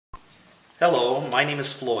Hello, my name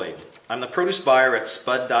is Floyd. I'm the produce buyer at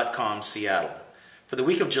spud.com Seattle. For the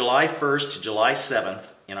week of July 1st to July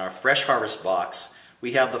 7th, in our fresh harvest box,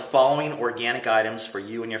 we have the following organic items for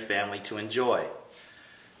you and your family to enjoy.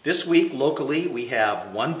 This week, locally, we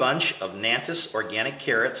have one bunch of Nantes organic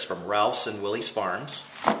carrots from Ralph's and Willie's Farms,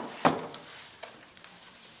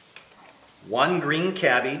 one green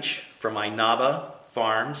cabbage from Inaba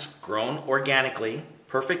Farms, grown organically,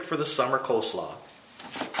 perfect for the summer coleslaw.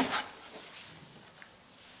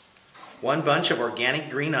 One bunch of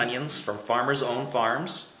organic green onions from Farmers Own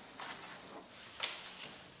Farms.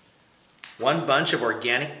 One bunch of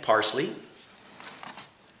organic parsley.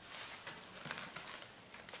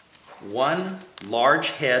 One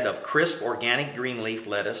large head of crisp organic green leaf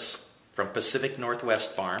lettuce from Pacific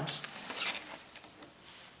Northwest Farms.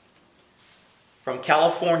 From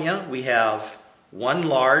California, we have one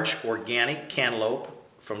large organic cantaloupe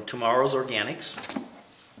from Tomorrow's Organics.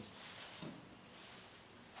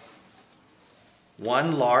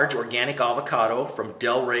 One large organic avocado from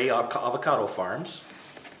Del Rey Avocado Farms.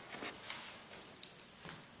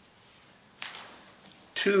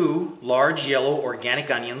 Two large yellow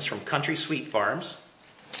organic onions from Country Sweet Farms.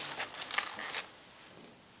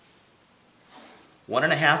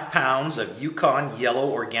 1.5 pounds of Yukon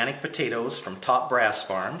yellow organic potatoes from Top Brass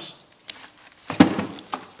Farms.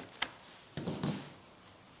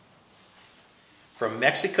 From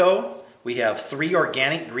Mexico, we have 3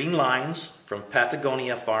 organic green lines from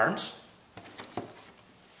Patagonia Farms.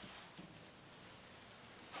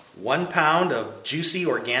 1 pound of juicy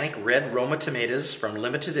organic red Roma tomatoes from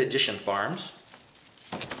Limited Edition Farms.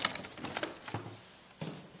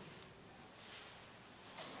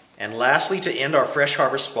 And lastly, to end our fresh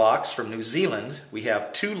harvest box from New Zealand, we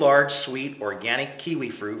have 2 large sweet organic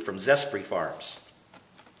kiwi fruit from Zespri Farms.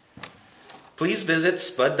 Please visit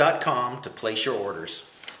spud.com to place your orders.